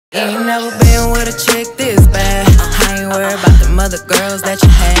Ain't never been with a chick this bad. I ain't worried about the other girls that you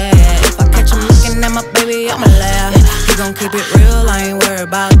had. If I catch him looking at my baby, I'ma laugh. He gon' keep it real, I ain't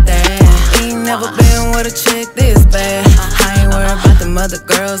worried about that. Ain't never been with a chick this bad. I ain't worried about the other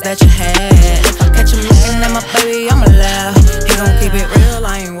girls that you had. If I catch him looking at my baby, I'ma laugh. He gon' keep it real,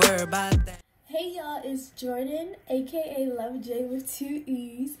 I ain't worried about that. Hey y'all, it's Jordan, aka Love J with 2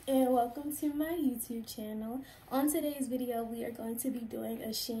 E's, and welcome to my YouTube channel. On today's video, we are going to be doing a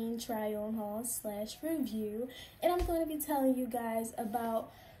Shein try-on haul / review, and I'm going to be telling you guys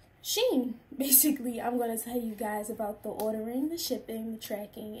about Shein. Basically, I'm going to tell you guys about the ordering, the shipping, the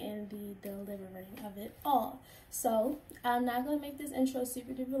tracking, and the delivering of it all. So, I'm not going to make this intro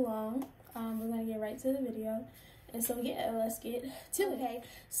super duper long. We're going to get right to the video. And so yeah, let's get to it. Okay,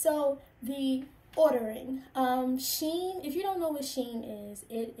 so the ordering. Shein, if you don't know what Shein is,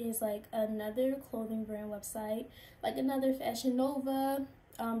 it is like another clothing brand website, like another Fashion Nova,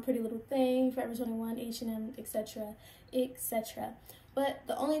 Pretty Little Thing, Forever 21, H&M, etc., etc. But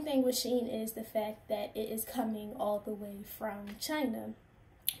the only thing with Shein is the fact that it is coming all the way from China.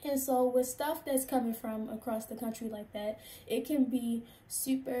 And so with stuff that's coming from across the country like that, it can be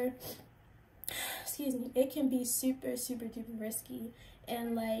super duper risky,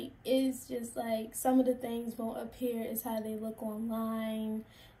 and like it's just like some of the things won't appear as how they look online,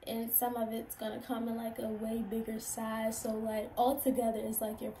 and some of it's gonna come in like a way bigger size, so like altogether it's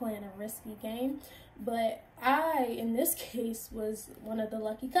like you're playing a risky game. But I, in this case, was one of the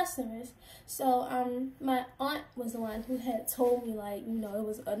lucky customers. So my aunt was the one who had told me, like, you know, it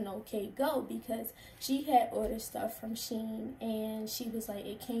was an okay go, because she had ordered stuff from Shein, and she was like,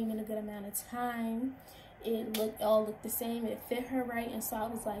 it came in a good amount of time, it all looked the same, it fit her right. And so I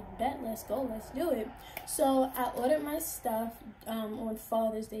was like, bet, let's go, let's do it. So I ordered my stuff on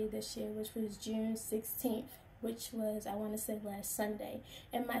Father's Day this year, which was June 16th, which was, I want to say, last Sunday,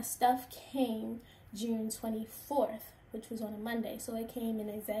 and my stuff came June 24th, which was on a Monday, so it came in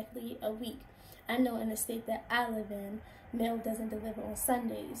exactly a week. I know in the state that I live in, mail doesn't deliver on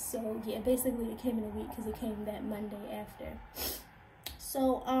Sundays, so yeah, basically it came in a week because it came that Monday after.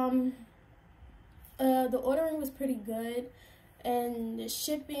 So the ordering was pretty good, and the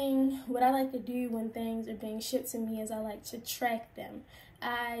shipping, what I like to do when things are being shipped to me is I like to track them.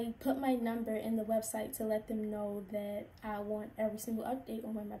 I put my number in the website to let them know that I want every single update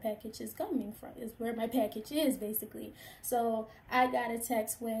on where my package is coming from, is where my package is, basically. So I got a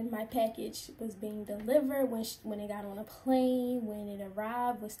text when my package was being delivered, when it got on a plane, when it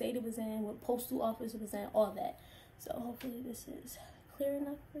arrived, what state it was in, what postal office it was in, all that. So hopefully this is clear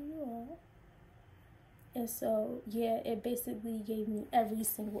enough for you all. And so yeah, it basically gave me every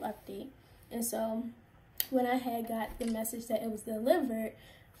single update. And so when I had got the message that it was delivered,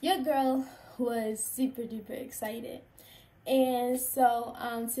 your girl was super duper excited. And so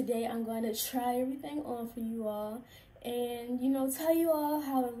today I'm going to try everything on for you all, and, you know, tell you all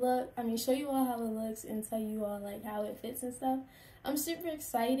how it looks. I mean, show you all how it looks and tell you all like how it fits and stuff. I'm super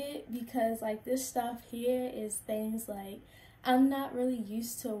excited because like this stuff here is things like I'm not really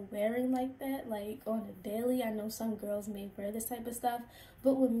used to wearing like that, like on a daily. I know some girls may wear this type of stuff,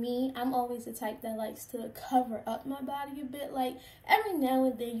 but with me, I'm always the type that likes to cover up my body a bit. Like every now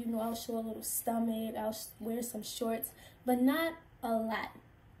and then, you know, I'll show a little stomach, I'll wear some shorts, but not a lot.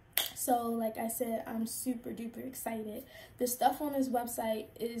 So like I said, I'm super duper excited. The stuff on this website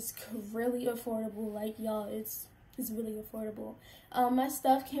is really affordable. Like y'all, it's really affordable. My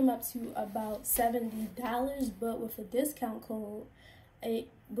stuff came up to about $70, but with a discount code, it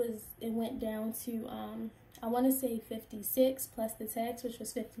went down to I want to say 56 plus the tax, which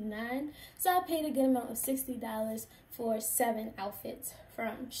was 59. So I paid a good amount of $60 for 7 outfits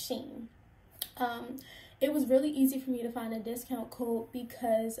from Shein. It was really easy for me to find a discount code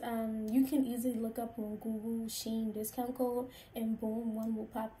because you can easily look up on Google Shein discount code and boom, one will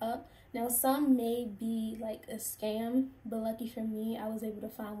pop up. Now some may be like a scam, but lucky for me, I was able to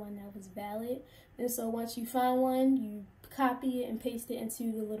find one that was valid. And so once you find one, you copy it and paste it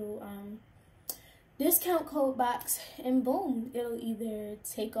into the little discount code box, and boom, it'll either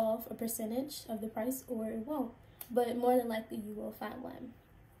take off a percentage of the price or it won't. But more than likely, you will find one.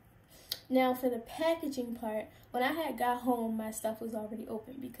 Now for the packaging part, when I had got home, my stuff was already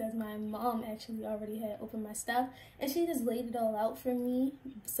open because my mom actually already had opened my stuff, and she just laid it all out for me.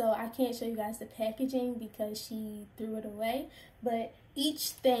 So I can't show you guys the packaging because she threw it away. But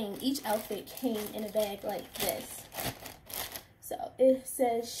each outfit came in a bag like this. So it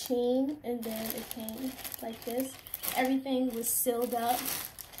says Shein, and then it came like this. Everything was sealed up.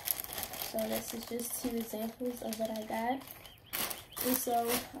 So this is just 2 examples of what I got. And so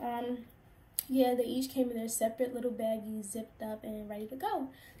yeah, they each came in their separate little baggies, zipped up and ready to go.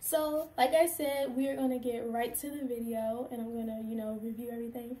 So like I said, we're gonna get right to the video, and I'm gonna, you know, review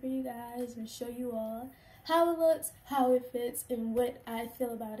everything for you guys and show you all how it looks, how it fits, and what I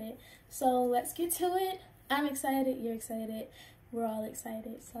feel about it. So let's get to it. I'm excited, you're excited, we're all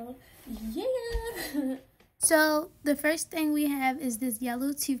excited, so yeah. So the first thing we have is this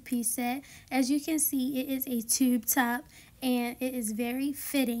yellow two-piece set. As you can see, it is a tube top and it is very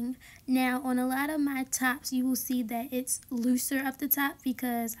fitting. Now on a lot of my tops, you will see that it's looser up the top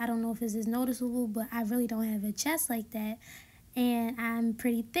because I don't know if this is noticeable, but I really don't have a chest like that and I'm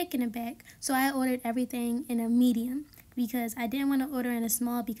pretty thick in the back. So I ordered everything in a medium because I didn't want to order in a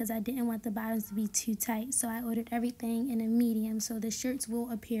small because I didn't want the bottoms to be too tight. So I ordered everything in a medium so the shirts will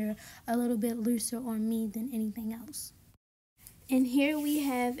appear a little bit looser on me than anything else. And here we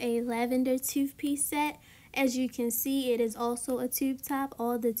have a lavender two-piece set. As you can see, it is also a tube top.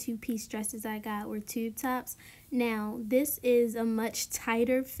 All the two-piece dresses I got were tube tops. Now, this is a much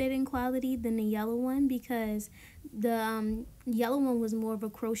tighter fitting quality than the yellow one because the yellow one was more of a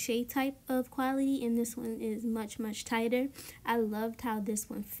crochet type of quality and this one is much, much tighter. I loved how this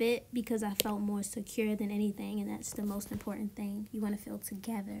one fit because I felt more secure than anything, and that's the most important thing. You want to feel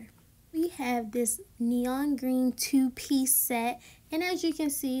together. We have this neon green two-piece set, and as you can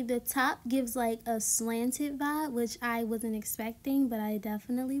see, the top gives like a slanted vibe, which I wasn't expecting, but I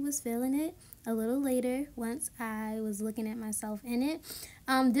definitely was feeling it a little later once I was looking at myself in it.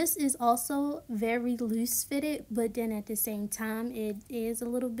 This is also very loose fitted, but then at the same time it is a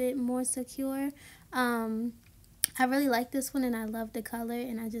little bit more secure. I really like this one and I love the color,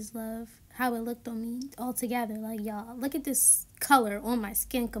 and I just love how it looked on me all together. Like, y'all, look at this color on my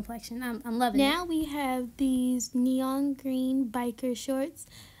skin complexion. I'm loving it. Now we have these neon green biker shorts.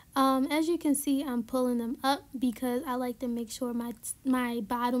 As you can see, I'm pulling them up because I like to make sure my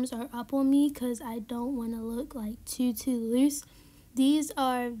bottoms are up on me because I don't want to look like too loose. These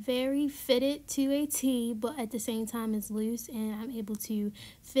are very fitted to a T, but at the same time it's loose and I'm able to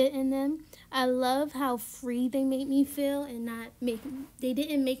fit in them. I love how free they make me feel and they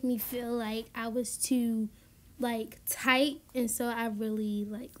didn't make me feel like I was too like tight, and so I really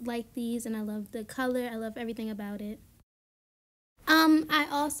like these, and I love the color. I love everything about it. I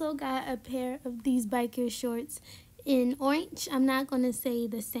also got a pair of these biker shorts in orange. I'm not going to say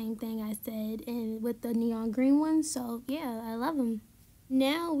the same thing I said with the neon green one, so yeah, I love them.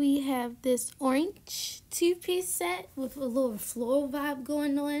 Now we have this orange two-piece set with a little floral vibe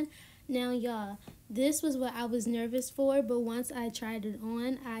going on. Now y'all, this was what I was nervous for, but once I tried it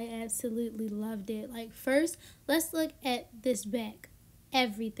on, I absolutely loved it. Like, first, let's look at this back,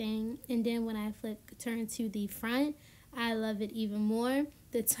 everything, and then when I turn to the front, I love it even more.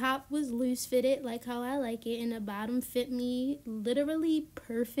 The top was loose fitted like how I like it, and the bottom fit me literally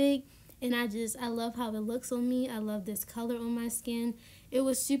perfect, and I love how it looks on me. I love this color on my skin. It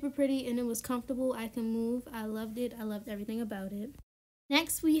was super pretty and it was comfortable. I can move. I loved it. I loved everything about it.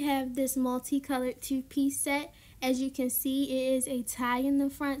 Next we have this multicolored two-piece set. As you can see, it is a tie in the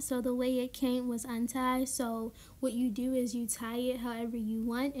front, so the way it came was untied. So what you do is you tie it however you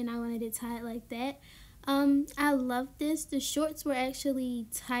want, and I wanted to tie it like that. I love this. The shorts were actually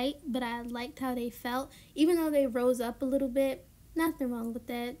tight, but I liked how they felt. Even though they rose up a little bit, nothing wrong with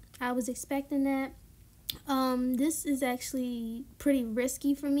that. I was expecting that. This is actually pretty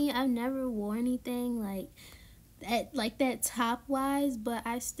risky for me. I've never wore anything like that top wise, but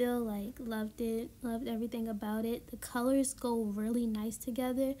I still loved it, loved everything about it. The colors go really nice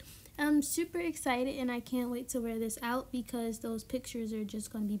together. I'm super excited and I can't wait to wear this out because those pictures are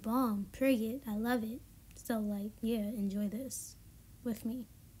just gonna be bomb, period. I love it. So yeah, enjoy this with me.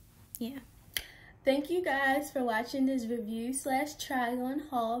 Yeah. Thank you guys for watching this review / try on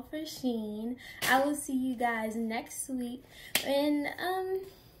haul for Shein. I will see you guys next week, and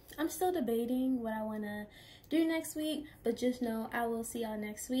I'm still debating what I want to do next week, but just know I will see y'all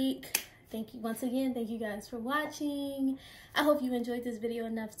next week. Thank you once again. Thank you guys for watching. I hope you enjoyed this video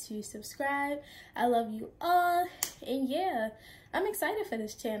enough to subscribe. I love you all, and yeah, I'm excited for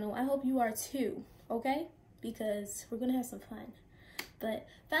this channel. I hope you are too, okay? Because we're gonna have some fun. But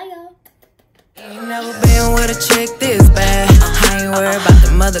bye, y'all. Ain't never been with a chick this bad. I ain't worried about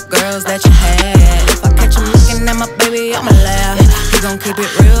them other girls that you had. If I catch 'em looking at my baby, I'ma laugh. We gon' keep it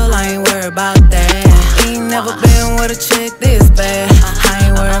real, I ain't worried about that. Ain't never been with a chick this bad. I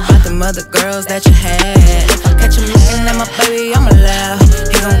ain't worried about them other girls that you had.